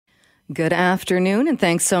Good afternoon, and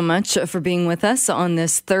thanks so much for being with us on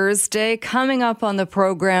this Thursday. Coming up on the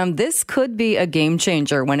program, this could be a game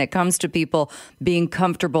changer when it comes to people being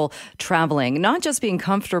comfortable traveling. Not just being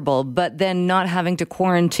comfortable, but then not having to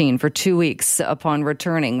quarantine for 2 weeks upon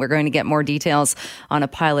returning. We're going to get more details on a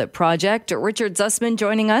pilot project. Richard Zussman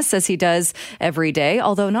joining us as he does every day,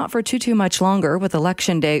 although not for too much longer, with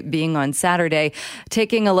Election Day being on Saturday.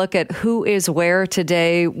 Taking a look at who is where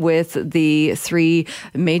today with the three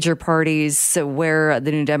major parties, where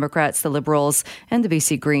the New Democrats, the Liberals, and the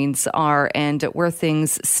BC Greens are, and where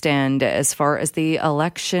things stand as far as the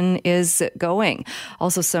election is going.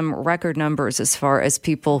 Also, some record numbers as far as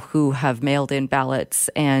people who have mailed in ballots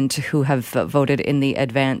and who have voted in the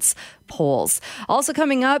advance polls. Also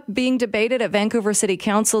coming up, being debated at Vancouver City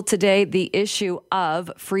Council today, the issue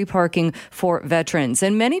of free parking for veterans.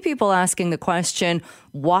 And many people asking the question,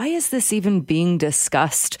 why is this even being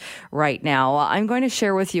discussed right now? I'm going to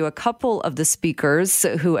share with you a couple of the speakers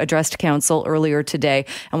who addressed council earlier today,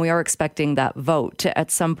 and we are expecting that vote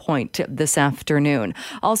at some point this afternoon.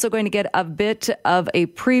 Also going to get a bit of a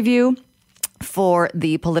preview for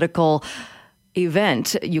the political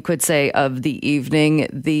event, you could say, of the evening,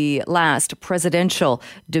 the last presidential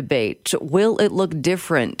debate. Will it look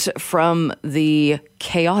different from the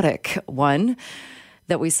chaotic one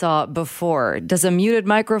that we saw before? Does a muted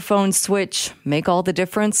microphone switch make all the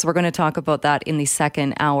difference? We're going to talk about that in the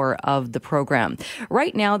second hour of the program.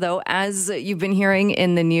 Right now, though, as you've been hearing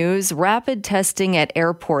in the news, rapid testing at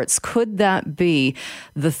airports, could that be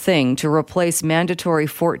the thing to replace mandatory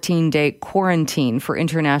 14-day quarantine for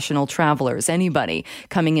international travelers, anybody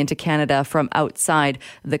coming into Canada from outside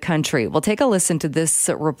the country? We'll take a listen to this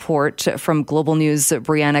report from Global News'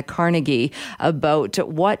 Brianna Carnegie about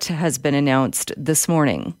what has been announced this morning.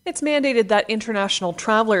 It's mandated that international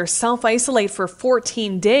travelers self-isolate for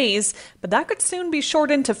 14 days, but that could soon be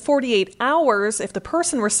shortened to 48 hours if the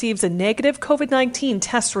person receives a negative COVID-19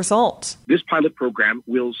 test result. This pilot program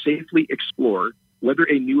will safely explore whether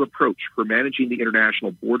a new approach for managing the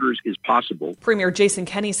international borders is possible. Premier Jason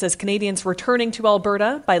Kenney says Canadians returning to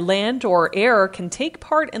Alberta by land or air can take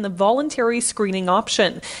part in the voluntary screening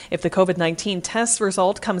option. If the COVID-19 test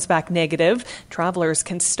result comes back negative, travelers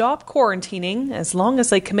can stop quarantining as long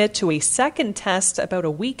as they commit to a second test about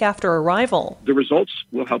a week after arrival. The results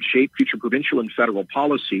will help shape future provincial and federal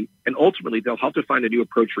policy, and ultimately they'll help to find a new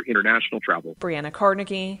approach for international travel. Brianna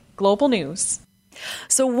Carnegie, Global News.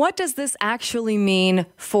 So what does this actually mean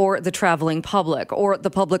for the traveling public, or the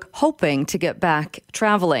public hoping to get back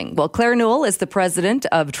traveling? Well, Claire Newell is the president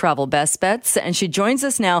of Travel Best Bets, and she joins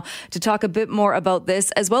us now to talk a bit more about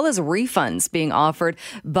this, as well as refunds being offered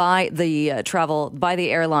by the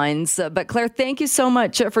airlines. But Claire, thank you so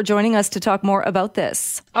much for joining us to talk more about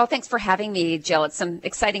this. Oh, thanks for having me, Jill. It's some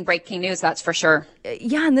exciting breaking news, that's for sure.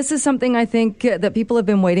 Yeah, and this is something I think that people have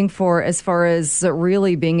been waiting for, as far as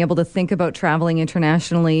really being able to think about traveling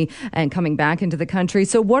internationally and coming back into the country.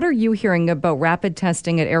 So what are you hearing about rapid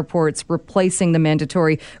testing at airports replacing the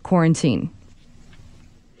mandatory quarantine?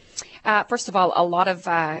 First of all, a lot of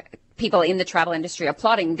people in the travel industry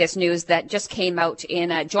applauding this news that just came out in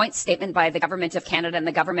a joint statement by the Government of Canada and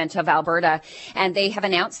the Government of Alberta. And they have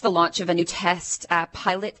announced the launch of a new test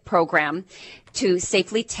pilot program to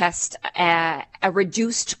safely test a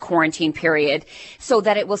reduced quarantine period so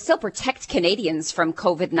that it will still protect Canadians from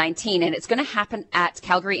COVID-19. And it's going to happen at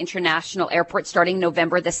Calgary International Airport starting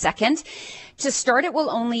November the 2nd. To start, it will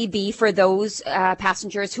only be for those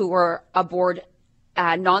passengers who were aboard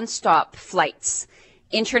nonstop flights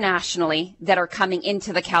internationally that are coming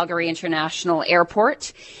into the Calgary International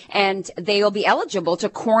Airport, and they will be eligible to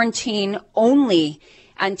quarantine only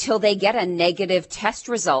until they get a negative test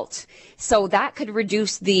result. So that could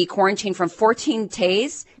reduce the quarantine from 14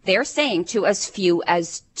 days, they're saying, to as few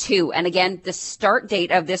as 2. And again, the start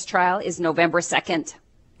date of this trial is November 2nd.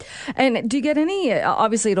 And do you get any,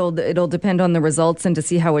 obviously it'll depend on the results and to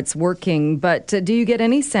see how it's working, but do you get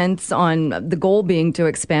any sense on the goal being to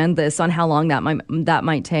expand this, on how long that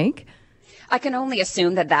might take? I can only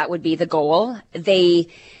assume that would be the goal.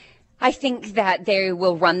 I think that they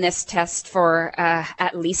will run this test for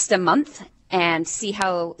at least a month and see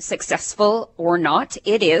how successful or not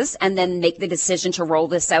it is, and then make the decision to roll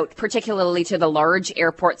this out, particularly to the large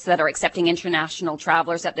airports that are accepting international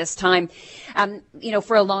travelers at this time.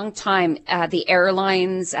 For a long time, the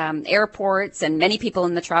airlines, airports, and many people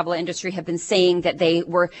in the travel industry have been saying that they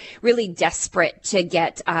were really desperate to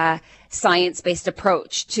get a science-based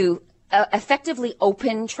approach to effectively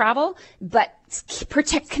open travel, but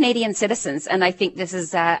protect Canadian citizens. And I think this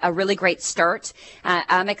is a really great start.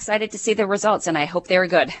 I'm excited to see the results, and I hope they're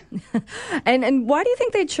good. And why do you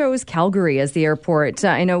think they chose Calgary as the airport?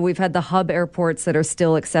 I know we've had the hub airports that are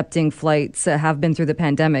still accepting flights, have been through the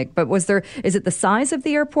pandemic. But is it the size of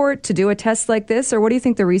the airport to do a test like this, or what do you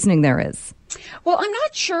think the reasoning there is? Well, I'm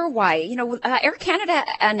not sure why. Air Canada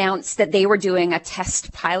announced that they were doing a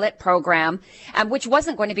test pilot program, which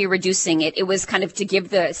wasn't going to be reducing it. It was kind of to give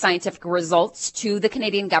the scientific results to the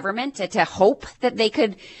Canadian government to hope that they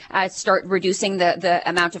could start reducing the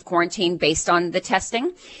amount of quarantine based on the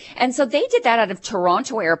testing. And so they did that out of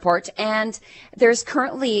Toronto Airport. And there's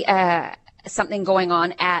currently something going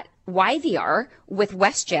on at YVR with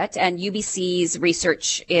WestJet, and UBC's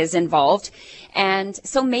research is involved. And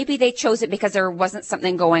so maybe they chose it because there wasn't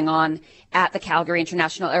something going on at the Calgary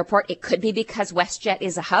International Airport. It could be because WestJet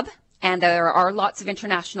is a hub and there are lots of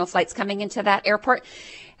international flights coming into that airport.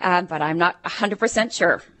 But I'm not 100%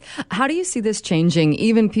 sure. How do you see this changing,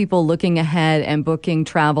 even people looking ahead and booking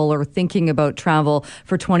travel or thinking about travel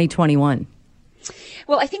for 2021?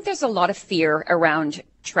 Well, I think there's a lot of fear around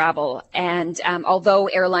travel. And although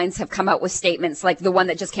airlines have come out with statements like the one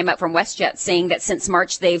that just came out from WestJet saying that since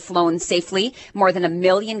March, they've flown safely more than 1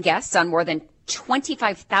 million guests on more than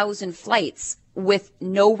 25,000 flights with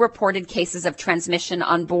no reported cases of transmission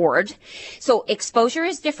on board. So exposure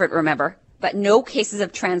is different, remember, but no cases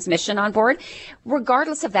of transmission on board.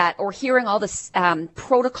 Regardless of that, or hearing all the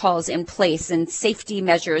protocols in place and safety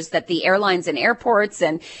measures that the airlines and airports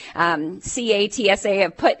and CATSA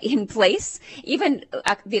have put in place, even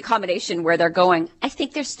the accommodation where they're going, I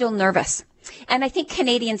think they're still nervous. And I think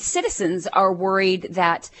Canadian citizens are worried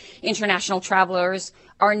that international travelers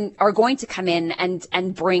are going to come in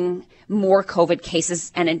and bring more COVID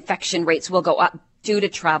cases, and infection rates will go up due to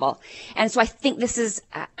travel. And so I think this is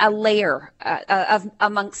a layer of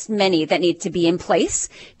amongst many that need to be in place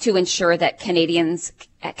to ensure that Canadians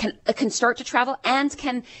can start to travel and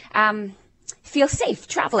can feel safe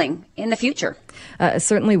traveling in the future.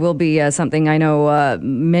 Certainly will be something I know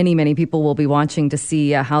many people will be watching to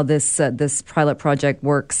see how this pilot project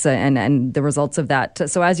works and the results of that.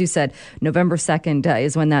 So as you said, November 2nd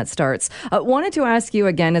is when that starts. Wanted to ask you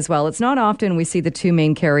again as well. It's not often we see the two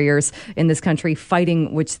main carriers in this country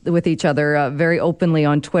fighting with each other very openly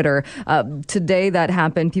on Twitter. Today that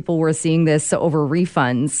happened. People were seeing this over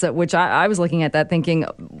refunds, which I was looking at that thinking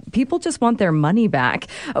people just want their money back.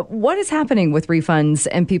 What is happening with refunds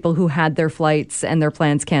and people who had their flights and their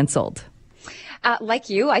plans canceled? Like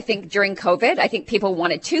you, I think during COVID, I think people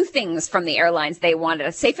wanted two things from the airlines. They wanted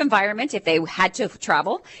a safe environment if they had to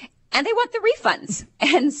travel, and they want the refunds.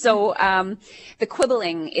 And so the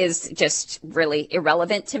quibbling is just really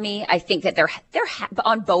irrelevant to me. I think that they're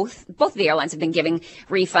on both of the airlines have been giving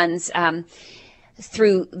refunds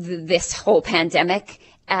through this whole pandemic.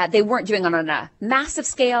 They weren't doing it on a massive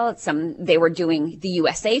scale. They were doing the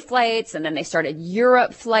USA flights, and then they started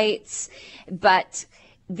Europe flights. But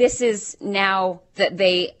this is now that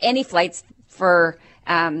any flights for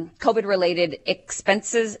COVID-related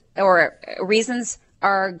expenses or reasons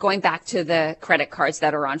are going back to the credit cards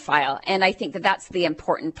that are on file. And I think that that's the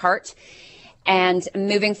important part. And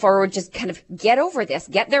moving forward, just kind of get over this,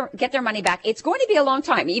 get their money back. It's going to be a long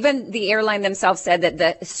time. Even the airline themselves said that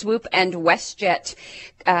the Swoop and WestJet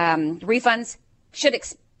refunds should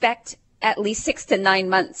expect at least 6 to 9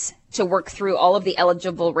 months to work through all of the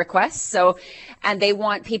eligible requests. So, and they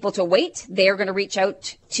want people to wait. They are going to reach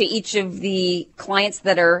out to each of the clients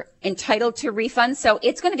that are entitled to refunds. So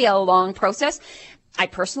it's going to be a long process. I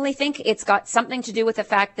personally think it's got something to do with the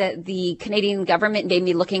fact that the Canadian government may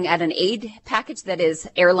be looking at an aid package that is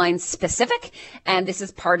airline specific, and this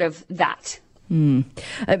is part of that.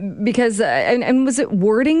 Because, and was it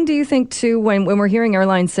wording, do you think, too, when we're hearing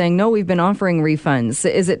airlines saying, no, we've been offering refunds?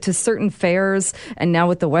 Is it to certain fares? And now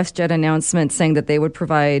with the WestJet announcement saying that they would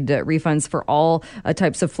provide refunds for all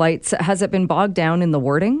types of flights, has it been bogged down in the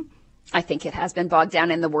wording? I think it has been bogged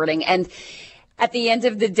down in the wording. And at the end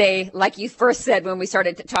of the day, like you first said when we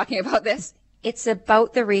started talking about this, it's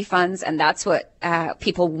about the refunds, and that's what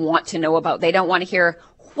people want to know about. They don't want to hear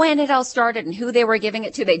when it all started and who they were giving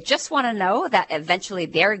it to. They just want to know that eventually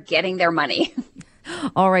they're getting their money.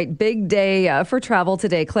 All right, big day for travel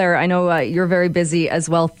today. Claire, I know you're very busy as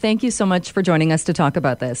well. Thank you so much for joining us to talk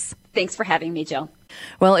about this. Thanks for having me, Jill.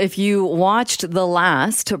 Well, if you watched the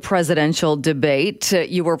last presidential debate,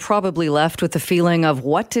 you were probably left with the feeling of,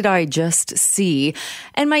 what did I just see?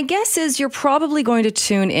 And my guess is you're probably going to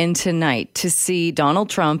tune in tonight to see Donald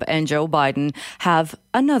Trump and Joe Biden have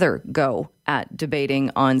another go at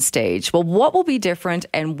debating on stage. Well, what will be different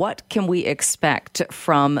and what can we expect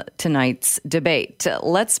from tonight's debate?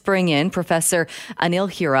 Let's bring in Professor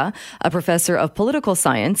Anil Hira, a professor of political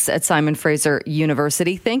science at Simon Fraser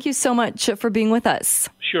University. Thank you so much for being with us.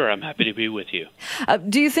 Sure, I'm happy to be with you.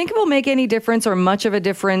 Do you think it will make any difference or much of a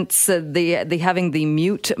difference, the having the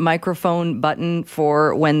mute microphone button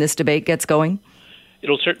for when this debate gets going?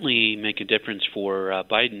 It'll certainly make a difference for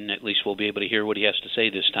Biden. At least we'll be able to hear what he has to say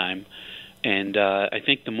this time. And I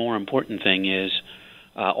think the more important thing is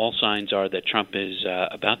all signs are that Trump is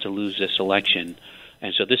about to lose this election.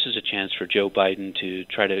 And so this is a chance for Joe Biden to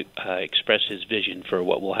try to express his vision for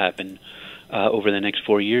what will happen over the next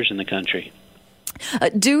 4 years in the country.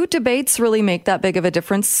 Do debates really make that big of a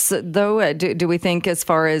difference, though? Do we think, as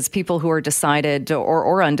far as people who are decided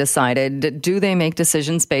or undecided, do they make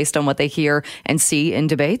decisions based on what they hear and see in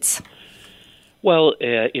debates? Well,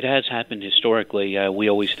 it has happened historically. We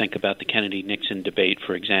always think about the Kennedy-Nixon debate,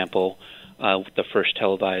 for example, the first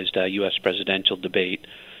televised U.S. presidential debate.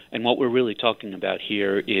 And what we're really talking about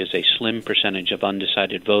here is a slim percentage of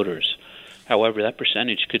undecided voters. However, that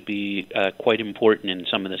percentage could be quite important in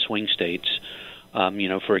some of the swing states.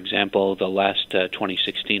 For example, the last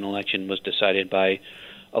 2016 election was decided by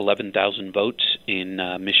 11,000 votes in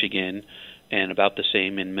Michigan and about the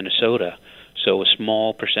same in Minnesota. So a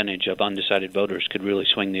small percentage of undecided voters could really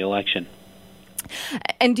swing the election.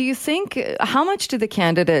 And do you think, how much do the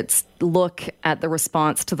candidates look at the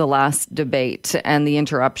response to the last debate and the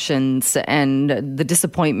interruptions and the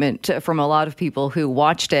disappointment from a lot of people who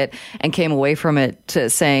watched it and came away from it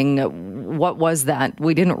saying, what was that?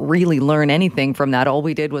 We didn't really learn anything from that. All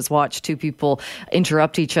we did was watch two people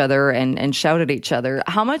interrupt each other and shout at each other.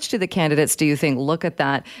 How much do the candidates, do you think, look at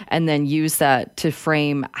that and then use that to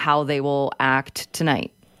frame how they will act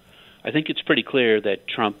tonight? I think it's pretty clear that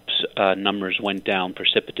Trump's numbers went down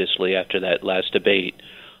precipitously after that last debate.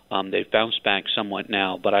 They've bounced back somewhat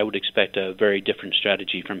now, but I would expect a very different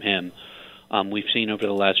strategy from him. We've seen over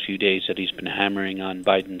the last few days that he's been hammering on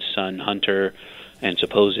Biden's son, Hunter, and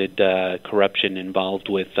supposed corruption involved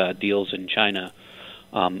with deals in China.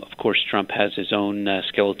 Of course, Trump has his own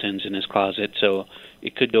skeletons in his closet, so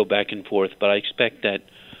it could go back and forth, but I expect that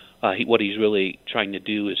what he's really trying to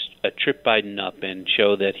do is trip Biden up and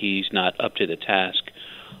show that he's not up to the task.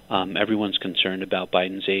 Everyone's concerned about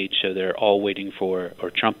Biden's age, so they're all waiting for,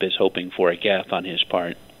 or Trump is hoping for, a gaffe on his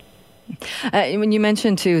part. When you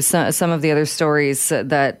mentioned, too, some of the other stories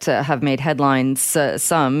that have made headlines,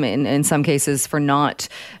 some, in some cases, for not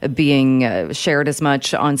being shared as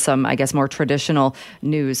much on some, I guess, more traditional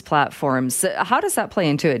news platforms. How does that play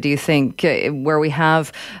into it, do you think, where we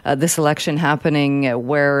have this election happening,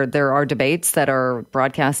 where there are debates that are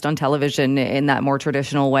broadcast on television in that more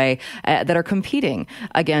traditional way, that are competing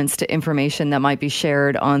against information that might be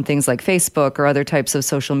shared on things like Facebook or other types of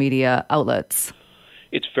social media outlets?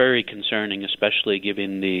 It's very concerning, especially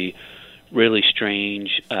given the really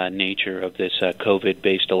strange nature of this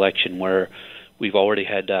COVID-based election, where we've already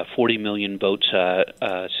had 40 million votes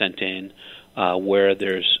sent in, where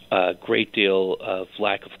there's a great deal of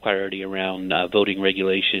lack of clarity around voting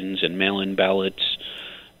regulations and mail-in ballots,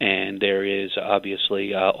 and there is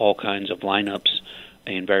obviously all kinds of lineups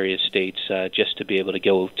in various states just to be able to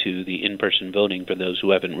go to the in-person voting for those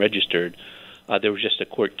who haven't registered. There was just a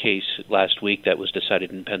court case last week that was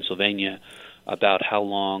decided in Pennsylvania about how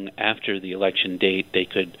long after the election date they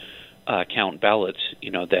could count ballots,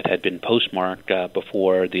 that had been postmarked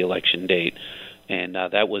before the election date. And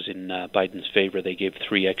that was in Biden's favor. They gave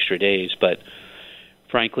 3 extra days. But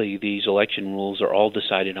frankly, these election rules are all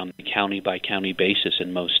decided on a county-by-county basis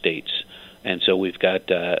in most states. And so we've got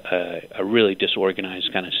a really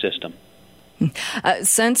disorganized kind of system.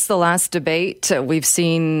 Since the last debate, we've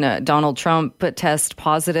seen Donald Trump test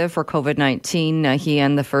positive for COVID-19. He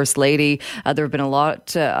and the First Lady. There have been a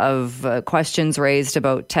lot of questions raised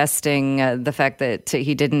about testing, the fact that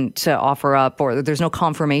he didn't offer up, or there's no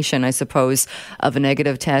confirmation, I suppose, of a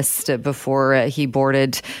negative test before he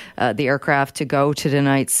boarded the aircraft to go to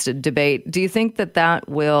tonight's debate. Do you think that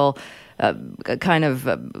will kind of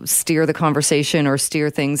steer the conversation or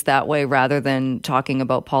steer things that way rather than talking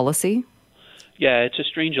about policy? Yeah, it's a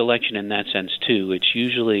strange election in that sense, too. It's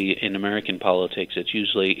usually, in American politics,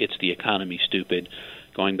 it's the economy, stupid,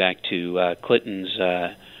 going back to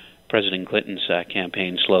President Clinton's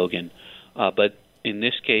campaign slogan. But in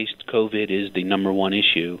this case, COVID is the number one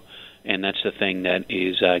issue, And that's the thing that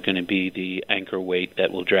is going to be the anchor weight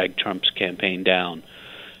that will drag Trump's campaign down.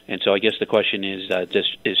 And so I guess the question is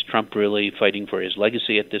Trump really fighting for his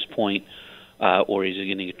legacy at this point, or is he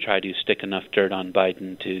going to try to stick enough dirt on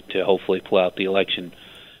Biden to hopefully pull out the election?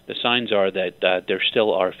 The signs are that there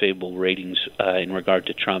still are favorable ratings in regard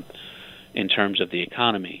to Trump in terms of the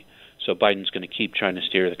economy. So Biden's going to keep trying to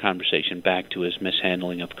steer the conversation back to his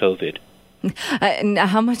mishandling of COVID. And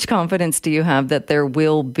how much confidence do you have that there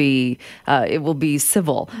will be, it will be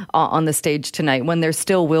civil on the stage tonight, when there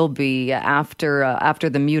still will be after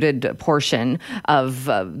the muted portion of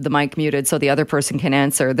the mic muted so the other person can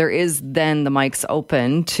answer, there is then the mics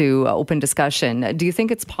open to open discussion. Do you think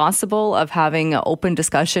it's possible of having an open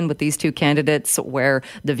discussion with these two candidates where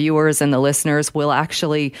the viewers and the listeners will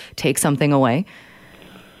actually take something away?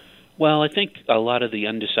 Well, I think a lot of the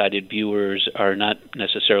undecided viewers are not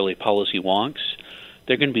necessarily policy wonks.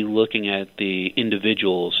 They're going to be looking at the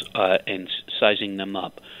individuals and sizing them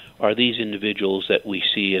up. Are these individuals that we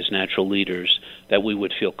see as natural leaders that we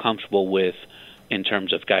would feel comfortable with in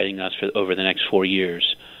terms of guiding us over the next 4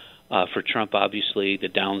 years? For Trump, obviously, the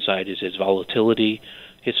downside is his volatility.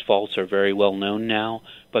 His faults are very well known now,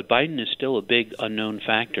 but Biden is still a big unknown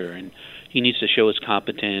factor, and he needs to show his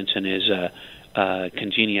competence and his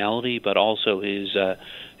congeniality, but also his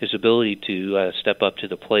ability to step up to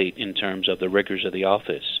the plate in terms of the rigors of the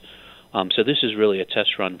office. So this is really a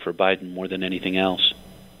test run for Biden more than anything else.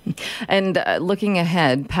 And looking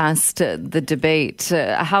ahead past the debate,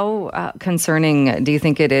 how concerning do you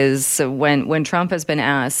think it is when Trump has been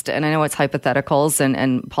asked, and I know it's hypotheticals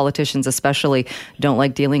and politicians especially don't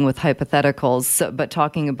like dealing with hypotheticals, but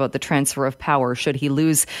talking about the transfer of power, should he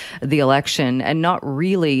lose the election, and not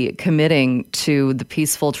really committing to the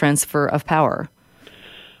peaceful transfer of power?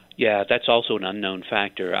 Yeah, that's also an unknown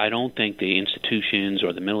factor. I don't think the institutions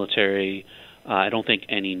or the military, I don't think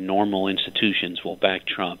any normal institutions will back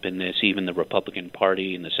Trump in this. Even the Republican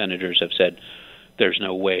Party and the senators have said there's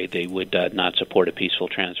no way they would not support a peaceful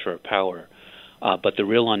transfer of power. But the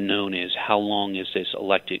real unknown is, how long is this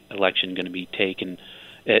election going to be taken?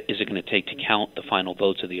 Is it going to take to count the final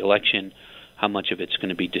votes of the election? How much of it's going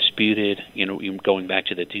to be disputed? Going back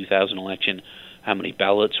to the 2000 election, how many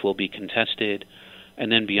ballots will be contested?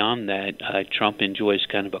 And then beyond that, Trump enjoys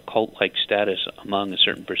kind of a cult-like status among a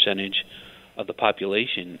certain percentage of the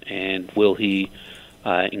population, and will he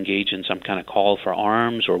engage in some kind of call for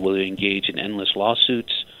arms, or will he engage in endless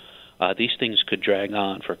lawsuits? These things could drag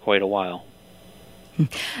on for quite a while.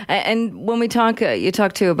 And when we talk, you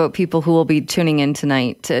talk too about people who will be tuning in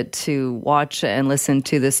tonight to watch and listen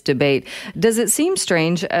to this debate. Does it seem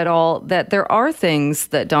strange at all that there are things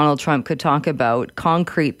that Donald Trump could talk about,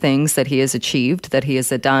 concrete things that he has achieved, that he has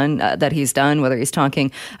done, whether he's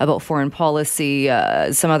talking about foreign policy,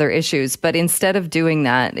 some other issues, but instead of doing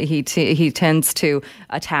that, he tends to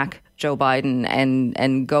attack Joe Biden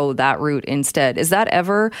and go that route instead? Is that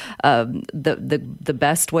ever the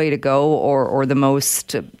best way to go, or the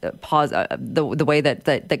most the way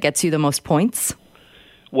that gets you the most points?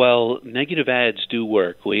 Well, negative ads do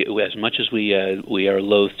work. As much as we are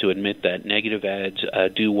loath to admit that, negative ads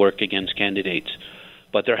do work against candidates.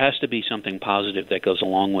 But there has to be something positive that goes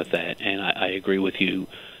along with that. And I agree with you.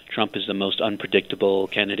 Trump is the most unpredictable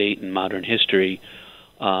candidate in modern history.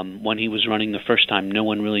 When he was running the first time, no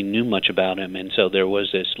one really knew much about him, and so there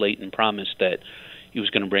was this latent promise that he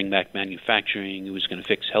was going to bring back manufacturing, he was going to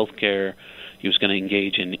fix healthcare, he was going to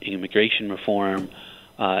engage in immigration reform,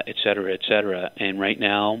 et cetera, et cetera. And right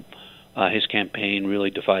now, his campaign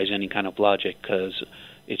really defies any kind of logic, because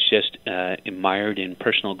it's just mired in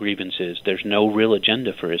personal grievances. There's no real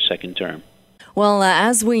agenda for his second term. Well,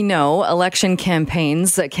 as we know, election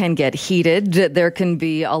campaigns can get heated. There can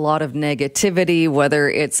be a lot of negativity, whether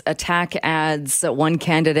it's attack ads, one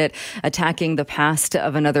candidate attacking the past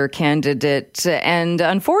of another candidate. And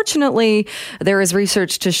unfortunately, there is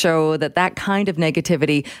research to show that that kind of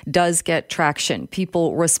negativity does get traction.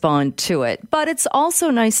 People respond to it. But it's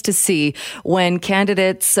also nice to see when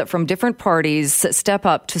candidates from different parties step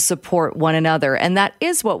up to support one another. And that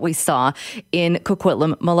is what we saw in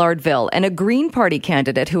Coquitlam-Millardville. And a Green Party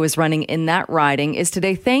candidate who is running in that riding is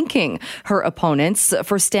today thanking her opponents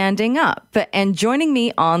for standing up. And joining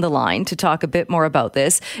me on the line to talk a bit more about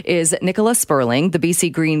this is Nicola Sperling, the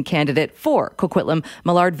BC Green candidate for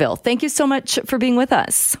Coquitlam-Millardville. Thank you so much for being with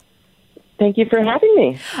us. Thank you for having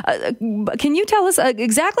me. Can you tell us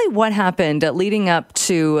exactly what happened leading up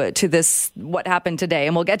to this, what happened today?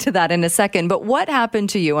 And we'll get to that in a second. But what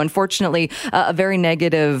happened to you? Unfortunately, a very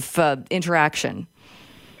negative interaction.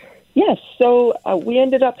 Yes, so we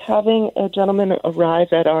ended up having a gentleman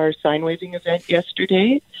arrive at our sign-waving event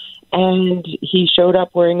yesterday, and he showed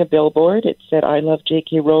up wearing a billboard. It said, "I love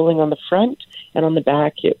J.K. Rowling" on the front, and on the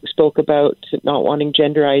back it spoke about not wanting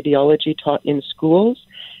gender ideology taught in schools.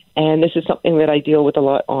 And this is something that I deal with a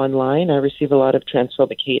lot online. I receive a lot of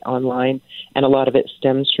transphobic hate online, and a lot of it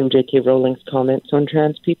stems from J.K. Rowling's comments on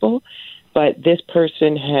trans people. But this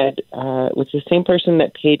person was the same person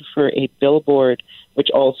that paid for a billboard which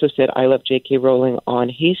also said, "I love J.K. Rowling" on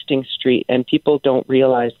Hastings Street. And people don't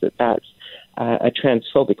realize that that's a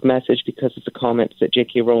transphobic message because of the comments that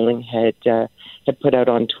J.K. Rowling had put out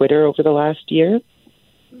on Twitter over the last year.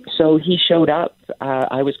 So he showed up.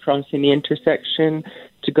 I was crossing the intersection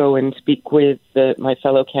to go and speak with my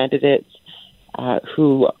fellow candidates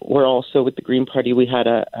who were also with the Green Party. We had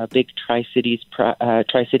a big Tri-Cities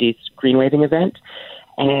green waving event.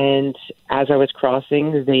 And as I was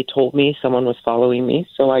crossing, they told me someone was following me.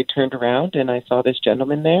 So I turned around and I saw this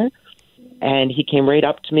gentleman there. And he came right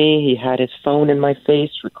up to me. He had his phone in my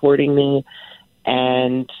face recording me.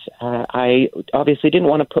 And I obviously didn't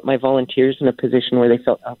want to put my volunteers in a position where they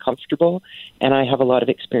felt uncomfortable. And I have a lot of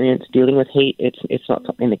experience dealing with hate. It's not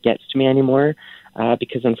something that gets to me anymore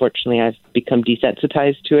because, unfortunately, I've become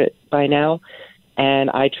desensitized to it by now. And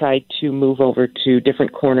I tried to move over to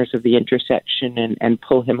different corners of the intersection and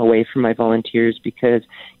pull him away from my volunteers because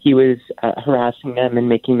he was harassing them and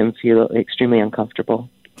making them feel extremely uncomfortable.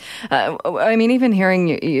 I mean, even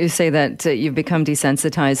hearing you say that you've become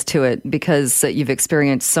desensitized to it because you've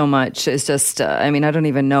experienced so much is just, I don't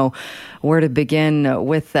even know where to begin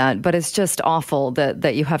with that. But it's just awful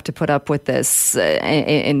that you have to put up with this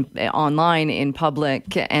in online, in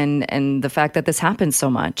public, and the fact that this happens so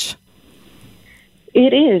much.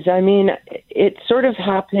 It is. It sort of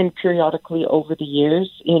happened periodically over the years.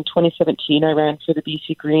 In 2017, I ran for the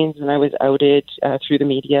BC Greens, and I was outed through the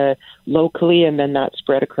media locally, and then that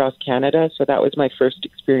spread across Canada. So that was my first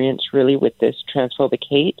experience really with this transphobic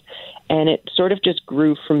hate. And it sort of just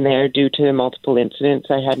grew from there due to multiple incidents.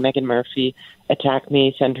 I had Meghan Murphy attack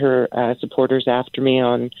me, send her supporters after me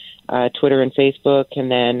on Twitter and Facebook, and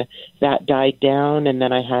then that died down. And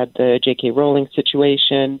then I had the J.K. Rowling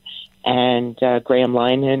situation, and Graham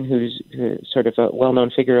Linehan, who's sort of a well-known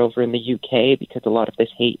figure over in the UK because a lot of this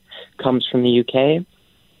hate comes from the UK.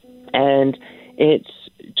 And it's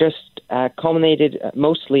just culminated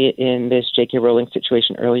mostly in this J.K. Rowling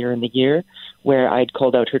situation earlier in the year where I'd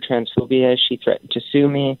called out her transphobia. She threatened to sue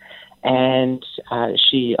me. And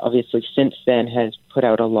she obviously since then has put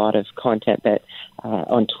out a lot of content that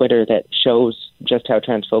on Twitter that shows just how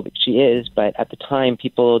transphobic she is. But at the time,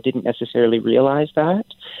 people didn't necessarily realize that.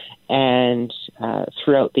 And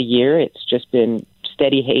throughout the year, it's just been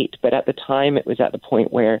steady hate. But at the time, it was at the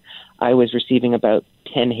point where I was receiving about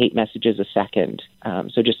 10 hate messages a second.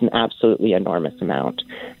 So just an absolutely enormous amount.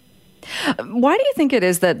 Why do you think it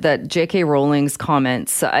is that J.K. Rowling's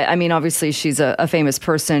comments, obviously she's a famous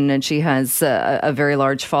person and she has a very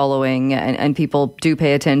large following and people do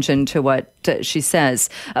pay attention to what she says.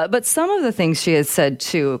 But some of the things she has said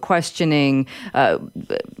too, questioning the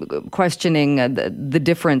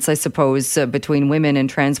difference, I suppose, between women and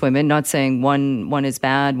trans women, not saying one is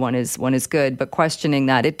bad, one is good, but questioning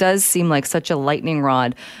that. It does seem like such a lightning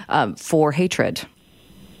rod for hatred.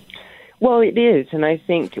 Well, it is. And I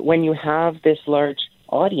think when you have this large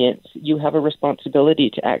audience, you have a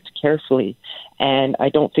responsibility to act carefully. And I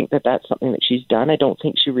don't think that that's something that she's done. I don't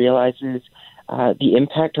think she realizes the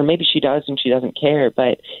impact, or maybe she does and she doesn't care,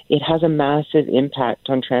 but it has a massive impact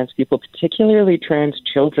on trans people, particularly trans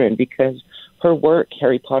children, because her work,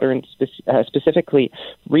 Harry Potter and specifically,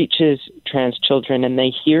 reaches trans children and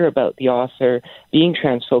they hear about the author being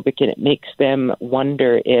transphobic and it makes them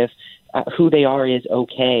wonder if who they are is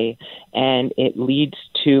okay, and it leads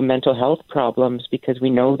to mental health problems because we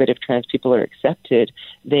know that if trans people are accepted,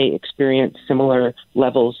 they experience similar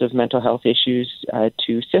levels of mental health issues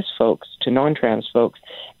to cis folks, to non-trans folks,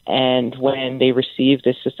 and when they receive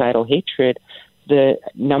this societal hatred, the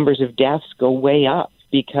numbers of deaths go way up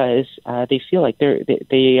because they feel like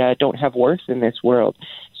they don't have worth in this world.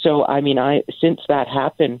 So, since that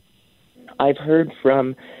happened, I've heard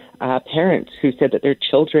from parents who said that their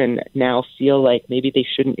children now feel like maybe they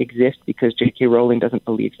shouldn't exist because J.K. Rowling doesn't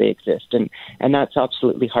believe they exist. And that's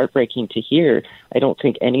absolutely heartbreaking to hear. I don't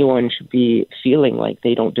think anyone should be feeling like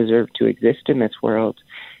they don't deserve to exist in this world.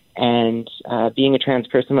 And being a trans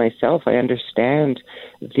person myself, I understand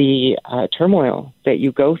the turmoil that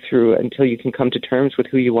you go through until you can come to terms with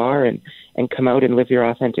who you are and come out and live your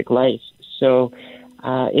authentic life. So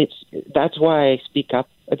that's why I speak up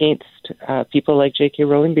against people like J.K.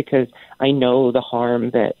 Rowling, because I know the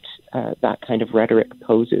harm that that kind of rhetoric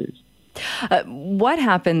poses. What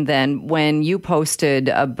happened then when you posted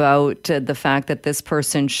about the fact that this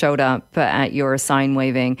person showed up at your sign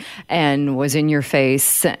waving and was in your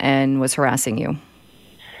face and was harassing you?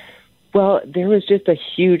 Well, there was just a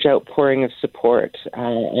huge outpouring of support.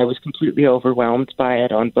 I was completely overwhelmed by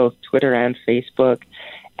it on both Twitter and Facebook,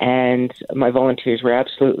 and my volunteers were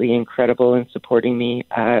absolutely incredible in supporting me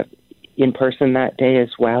in person that day as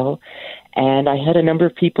well. And I had a number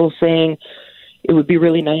of people saying it would be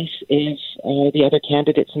really nice if the other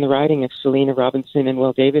candidates in the riding, if Selena Robinson and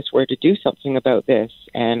Will Davis, were to do something about this.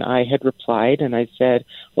 And I had replied and I said,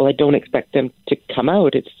 well, I don't expect them to come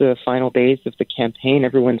out. It's the final days of the campaign.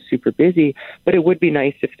 Everyone's super busy. But it would be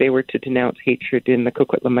nice if they were to denounce hatred in the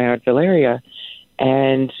Coquitlam-area.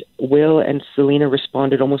 And Will and Selena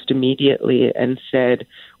responded almost immediately and said,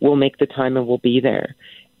 we'll make the time and we'll be there.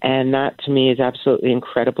 And that to me is absolutely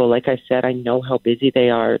incredible. Like I said, I know how busy they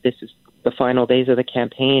are. This is the final days of the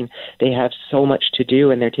campaign. They have so much to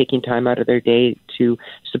do, and they're taking time out of their day to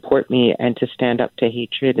support me and to stand up to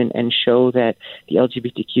hatred and show that the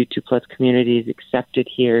LGBTQ2 plus community is accepted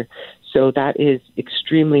here. So that is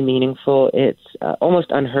extremely meaningful. It's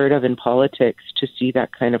almost unheard of in politics to see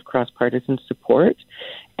that kind of cross-partisan support.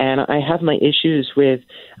 And I have my issues with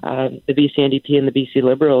the BC NDP and the BC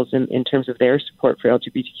Liberals in terms of their support for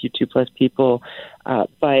LGBTQ2 plus people.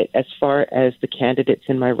 But as far as the candidates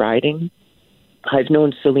in my riding, I've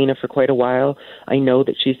known Selena for quite a while. I know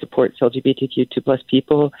that she supports LGBTQ2 plus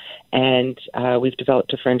people, and we've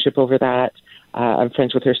developed a friendship over that. I'm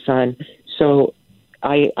friends with her son. So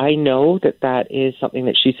I know that is something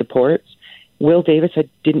that she supports. Will Davis, I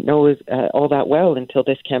didn't know all that well until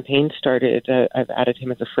this campaign started. I've added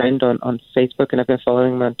him as a friend on Facebook, and I've been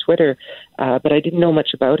following him on Twitter. But I didn't know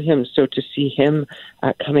much about him, so to see him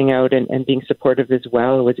coming out and being supportive as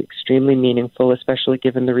well was extremely meaningful, especially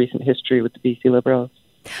given the recent history with the BC Liberals.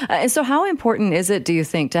 So how important is it, do you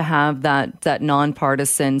think, to have that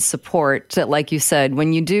nonpartisan support, like you said,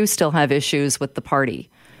 when you do still have issues with the party?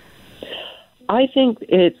 I think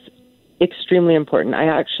it's extremely important. I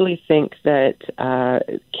actually think that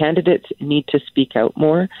candidates need to speak out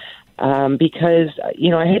more because,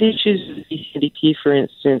 I had issues with the CDP, for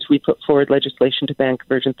instance. We put forward legislation to ban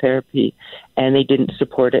conversion therapy, and they didn't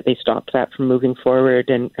support it. They stopped that from moving forward,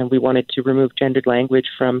 and we wanted to remove gendered language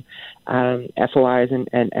from FOIs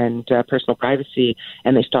and personal privacy,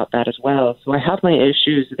 and they stopped that as well. So I have my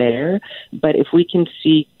issues there, but if we can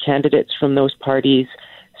see candidates from those parties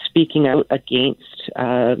speaking out against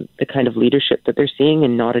the kind of leadership that they're seeing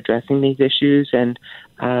and not addressing these issues and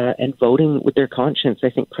voting with their conscience. I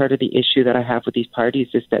think part of the issue that I have with these parties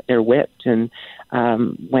is that they're whipped, and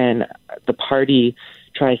when the party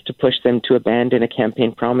tries to push them to abandon a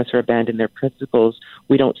campaign promise or abandon their principles,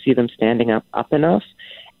 we don't see them standing up enough.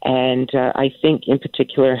 And I think, in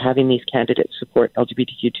particular, having these candidates support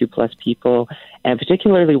LGBTQ2 plus people, and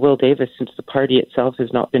particularly Will Davis, since the party itself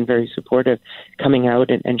has not been very supportive, coming out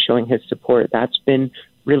and showing his support, that's been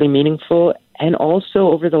really meaningful. And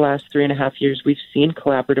also, over the last 3.5 years, we've seen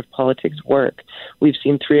collaborative politics work. We've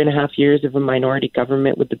seen 3.5 years of a minority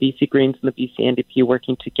government with the BC Greens and the BC NDP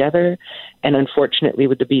working together. And unfortunately,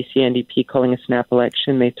 with the BC NDP calling a snap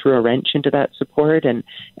election, they threw a wrench into that support and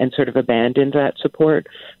sort of abandoned that support.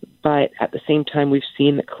 But at the same time, we've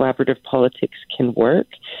seen that collaborative politics can work.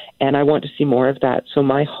 And I want to see more of that. So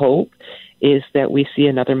my hope is that we see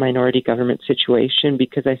another minority government situation,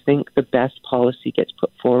 because I think the best policy gets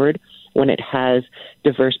put forward when it has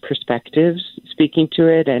diverse perspectives speaking to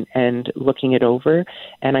it and looking it over.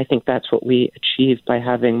 And I think that's what we achieve by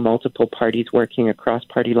having multiple parties working across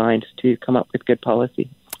party lines to come up with good policy.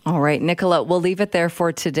 All right, Nicola, we'll leave it there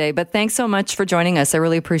for today. But thanks so much for joining us. I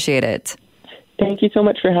really appreciate it. Thank you so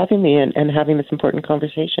much for having me and having this important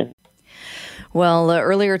conversation. Well,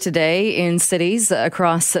 earlier today in cities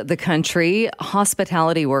across the country,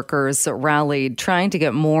 hospitality workers rallied trying to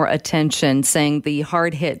get more attention, saying the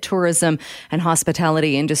hard-hit tourism and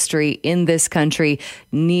hospitality industry in this country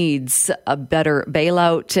needs a better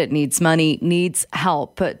bailout. It needs money, needs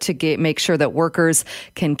help to make sure that workers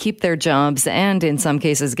can keep their jobs and in some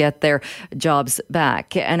cases get their jobs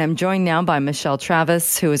back. And I'm joined now by Michelle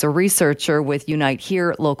Travis, who is a researcher with Unite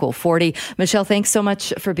Here Local 40. Michelle, thanks so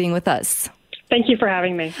much for being with us. Thank you for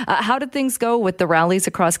having me. How did things go with the rallies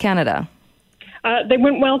across Canada? They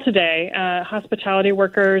went well today. Hospitality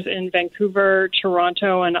workers in Vancouver,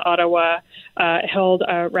 Toronto, and Ottawa held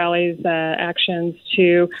rallies, actions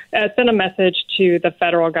to send a message to the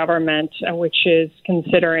federal government, which is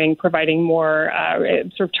considering providing more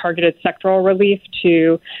sort of targeted sectoral relief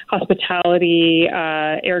to hospitality,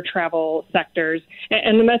 air travel sectors.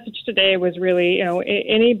 And the message today was really,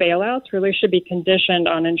 any bailouts really should be conditioned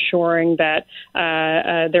on ensuring that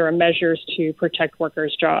there are measures to protect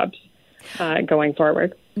workers' jobs going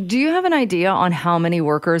forward. Do you have an idea on how many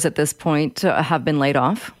workers at this point have been laid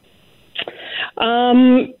off?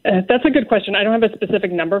 That's a good question. I don't have a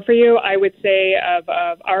specific number for you. I would say of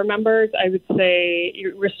our members, I would say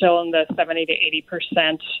we're still in the 70 to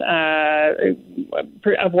 80%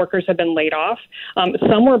 of workers have been laid off.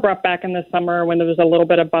 Some were brought back in the summer when there was a little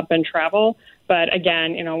bit of bump in travel. But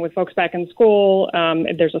again, with folks back in school,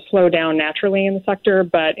 there's a slowdown naturally in the sector.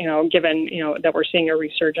 But, given, that we're seeing a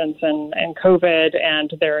resurgence in COVID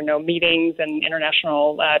and there are no meetings and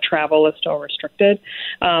international travel is still restricted,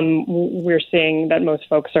 we're seeing that most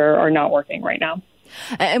folks are not working right now.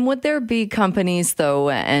 And would there be companies, though,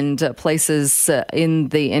 and places in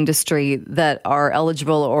the industry that are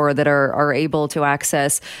eligible or that are able to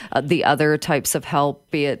access the other types of help,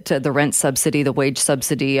 be it the rent subsidy, the wage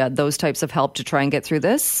subsidy, those types of help to try and get through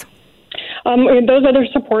this? Those other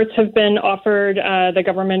supports have been offered. The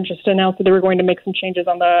government just announced that they were going to make some changes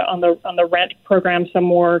on the rent program. Some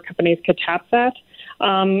more companies could tap that.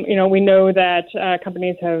 We know that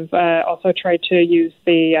companies have also tried to use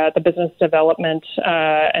the business development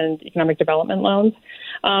and economic development loans.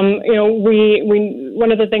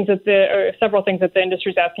 One of the things that several things that the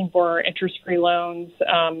industry is asking for are interest-free loans,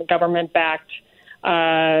 government-backed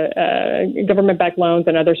loans,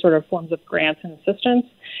 and other sort of forms of grants and assistance.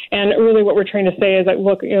 And really what we're trying to say is that,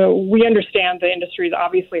 look, we understand the industry is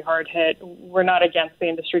obviously hard hit. We're not against the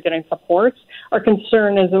industry getting supports. Our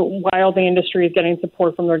concern is that while the industry is getting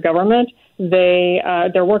support from their government,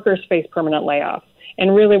 their workers face permanent layoffs.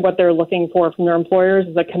 And really what they're looking for from their employers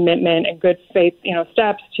is a commitment and good faith,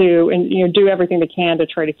 steps to do everything they can to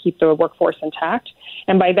try to keep the workforce intact.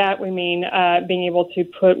 And by that, we mean being able to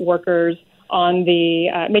put workers on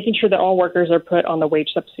making sure that all workers are put on the wage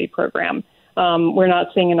subsidy program. We're not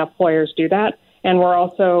seeing enough employers do that. And we're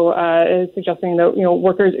also suggesting that,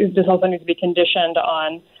 workers, this also needs to be conditioned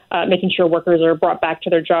on making sure workers are brought back to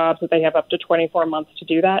their jobs, that they have up to 24 months to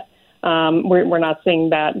do that. We're not seeing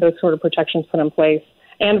those sort of protections put in place.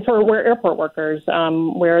 And for airport workers,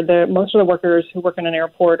 where most of the workers who work in an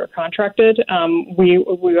airport are contracted,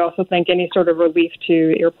 we also think any sort of relief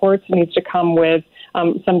to airports needs to come with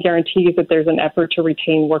some guarantees that there's an effort to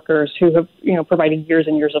retain workers who have provided years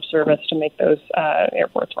and years of service to make those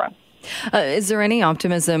airports run. Is there any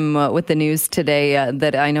optimism with the news today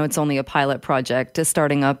that I know it's only a pilot project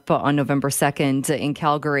starting up on November 2nd in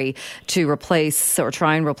Calgary to replace or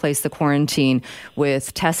try and replace the quarantine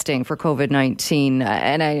with testing for COVID-19?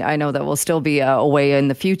 And I know that will still be a way in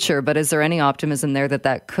the future, but is there any optimism there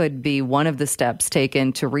that could be one of the steps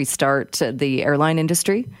taken to restart the airline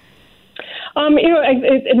industry?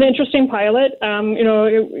 It's an interesting pilot. I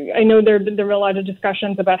know there are a lot of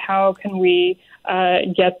discussions about how can we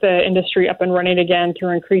get the industry up and running again through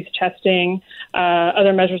increased testing,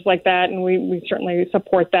 other measures like that, and we certainly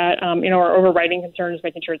support that. Our overriding concern is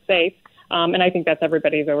making sure it's safe, and I think that's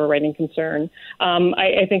everybody's overriding concern.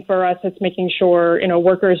 I think for us, it's making sure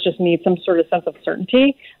workers just need some sort of sense of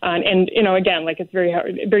certainty, and again, it's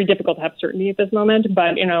very difficult to have certainty at this moment,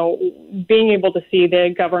 but being able to see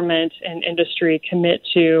the government and industry commit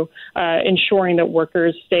to ensuring that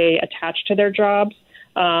workers stay attached to their jobs,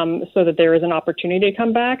 so that there is an opportunity to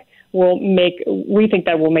come back, we think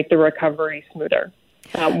that will make the recovery smoother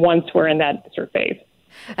once we're in that sort of phase.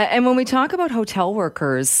 And when we talk about hotel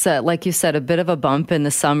workers, like you said, a bit of a bump in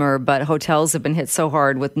the summer, but hotels have been hit so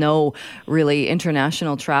hard with no really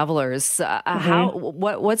international travelers.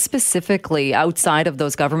 What specifically, outside of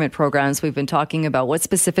those government programs we've been talking about, what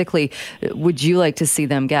specifically would you like to see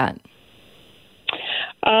them get?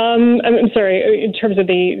 I'm sorry, in terms of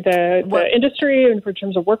the industry and in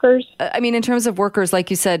terms of workers? In terms of workers,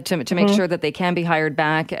 like you said, to make sure that they can be hired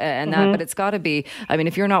back and that, but it's got to be,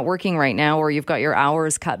 if you're not working right now or you've got your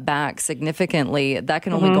hours cut back significantly, that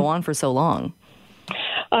can only go on for so long.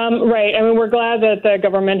 Right. We're glad that the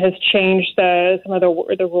government has changed some of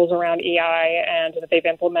the rules around EI and that they've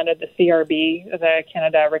implemented the CRB, the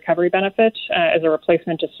Canada Recovery Benefit, as a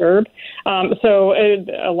replacement to CERB. So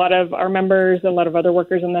a lot of our members, a lot of other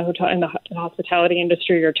workers in the hospitality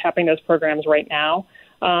industry are tapping those programs right now.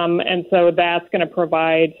 And so that's going to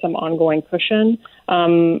provide some ongoing cushion.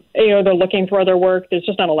 They're looking for other work. There's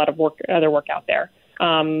just not a lot of other work out there.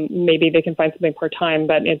 maybe they can find something part-time,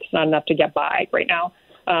 but it's not enough to get by right now.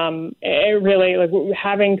 It really, like,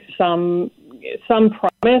 having some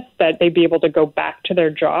promise that they'd be able to go back to their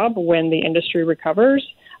job when the industry recovers,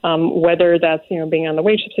 whether that's, being on the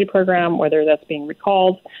wage subsidy program, whether that's being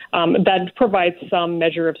recalled, that provides some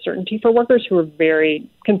measure of certainty for workers who are very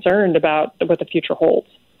concerned about what the future holds.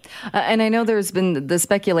 And I know there's been the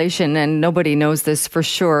speculation, and nobody knows this for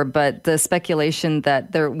sure, but the speculation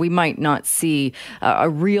that we might not see a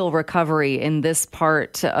real recovery in this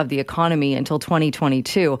part of the economy until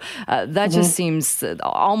 2022. That just seems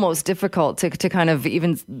almost difficult to kind of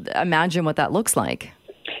even imagine what that looks like.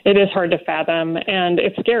 It is hard to fathom, and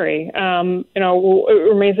it's scary. It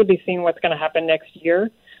remains to be seen what's going to happen next year.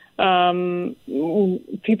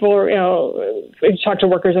 People are, we talk to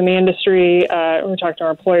workers in the industry, we talk to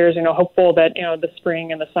our employers, hopeful that, the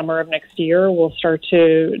spring and the summer of next year will start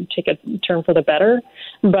to take a turn for the better.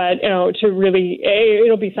 But,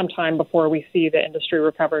 it'll be some time before we see the industry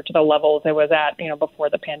recover to the levels it was at,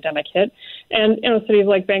 before the pandemic hit. And, cities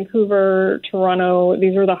like Vancouver, Toronto,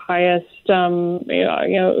 these are the highest,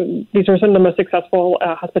 these are some of the most successful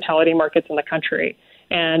hospitality markets in the country.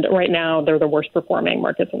 And right now, they're the worst performing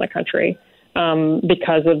markets in the country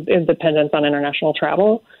because of its dependence on international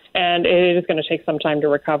travel. And it is going to take some time to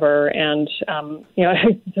recover. And,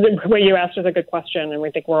 what you asked is a good question. And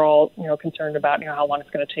we think we're all, concerned about, how long it's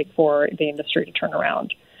going to take for the industry to turn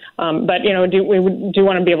around. But, we do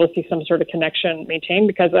want to be able to see some sort of connection maintained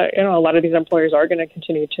because, a lot of these employers are going to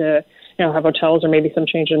continue to, have hotels or maybe some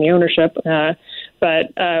change in the ownership.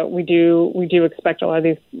 But we do expect a lot of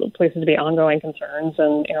these places to be ongoing concerns,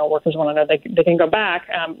 and workers want to know they can go back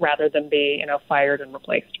rather than be fired and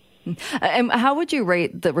replaced. And how would you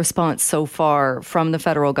rate the response so far from the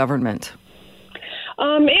federal government?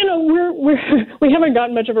 We haven't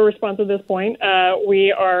gotten much of a response at this point.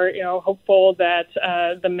 We are, hopeful that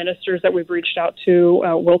the ministers that we've reached out to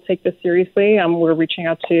will take this seriously. We're reaching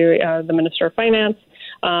out to the Minister of Finance.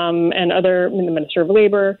 And the Minister of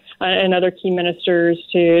Labor and other key ministers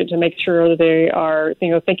to make sure that they are,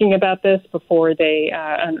 thinking about this before they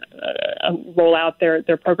roll out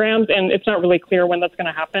their programs. And it's not really clear when that's going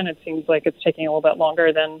to happen. It seems like it's taking a little bit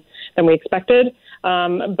longer than we expected.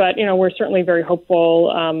 But we're certainly very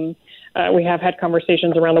hopeful. We have had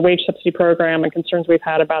conversations around the wage subsidy program and concerns we've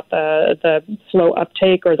had about the slow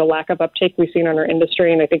uptake or the lack of uptake we've seen in our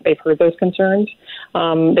industry, and I think they've heard those concerns.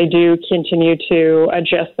 They do continue to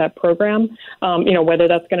adjust that program. Whether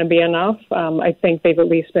that's going to be enough, I think they've at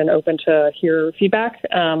least been open to hear feedback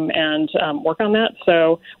and work on that.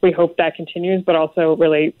 So we hope that continues, but also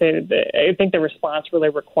really I think the response really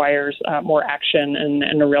requires more action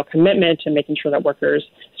and a real commitment to making sure that workers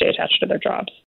stay attached to their jobs.